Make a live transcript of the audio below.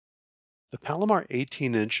The Palomar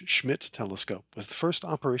 18-inch Schmidt Telescope was the first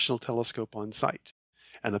operational telescope on site,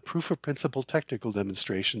 and the proof of principle technical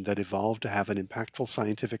demonstration that evolved to have an impactful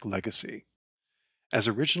scientific legacy. As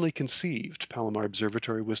originally conceived, Palomar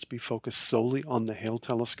Observatory was to be focused solely on the Hale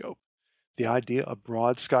telescope. The idea of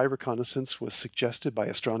broad sky reconnaissance was suggested by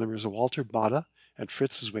astronomers Walter Baade and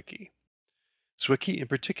Fritz Zwicky. Zwicky in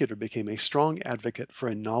particular became a strong advocate for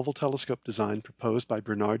a novel telescope design proposed by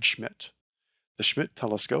Bernard Schmidt. The Schmidt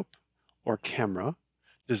Telescope, or camera,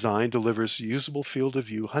 design delivers a usable field of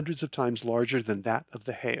view hundreds of times larger than that of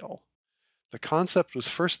the Hale. The concept was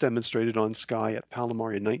first demonstrated on sky at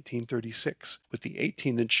Palomar in 1936 with the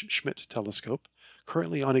 18-inch Schmidt telescope,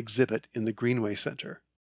 currently on exhibit in the Greenway Center.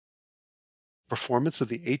 Performance of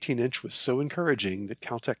the 18-inch was so encouraging that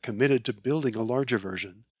Caltech committed to building a larger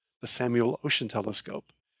version, the Samuel Ocean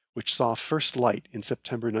Telescope, which saw first light in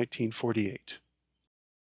September 1948.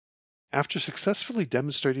 After successfully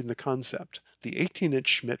demonstrating the concept, the 18-inch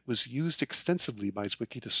Schmidt was used extensively by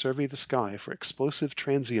Zwicky to survey the sky for explosive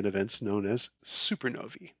transient events known as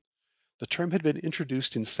supernovae. The term had been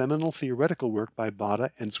introduced in seminal theoretical work by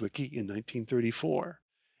Baade and Zwicky in 1934,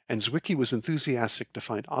 and Zwicky was enthusiastic to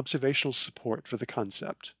find observational support for the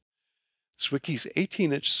concept. Zwicky's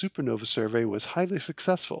 18-inch supernova survey was highly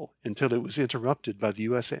successful until it was interrupted by the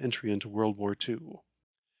U.S. entry into World War II.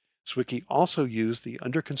 Zwicky also used the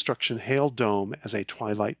under-construction Hale Dome as a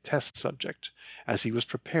twilight test subject, as he was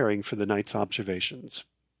preparing for the night's observations.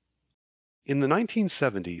 In the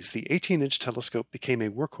 1970s, the 18-inch telescope became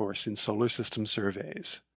a workhorse in solar system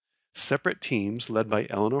surveys. Separate teams led by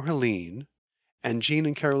Eleanor Helene and Jean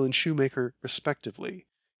and Carolyn Shoemaker, respectively,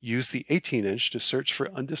 used the 18-inch to search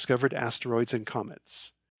for undiscovered asteroids and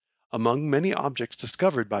comets. Among many objects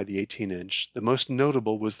discovered by the 18-inch, the most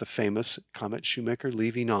notable was the famous Comet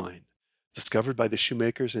Shoemaker-Levy 9, discovered by the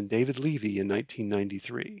Shoemakers and David Levy in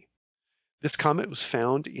 1993. This comet was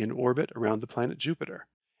found in orbit around the planet Jupiter,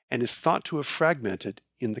 and is thought to have fragmented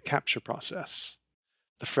in the capture process.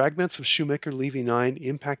 The fragments of Shoemaker-Levy 9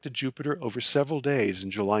 impacted Jupiter over several days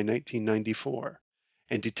in July 1994,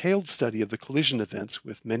 and detailed study of the collision events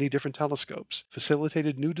with many different telescopes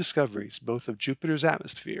facilitated new discoveries both of Jupiter's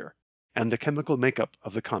atmosphere and the chemical makeup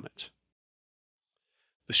of the comet.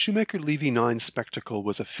 The Shoemaker-Levy 9 spectacle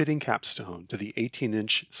was a fitting capstone to the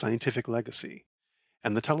 18-inch scientific legacy,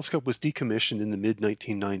 and the telescope was decommissioned in the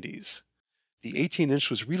mid-1990s. The 18-inch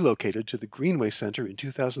was relocated to the Greenway Center in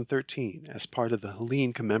 2013 as part of the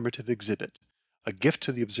Helene commemorative exhibit, a gift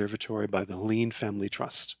to the observatory by the Helene Family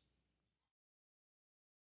Trust.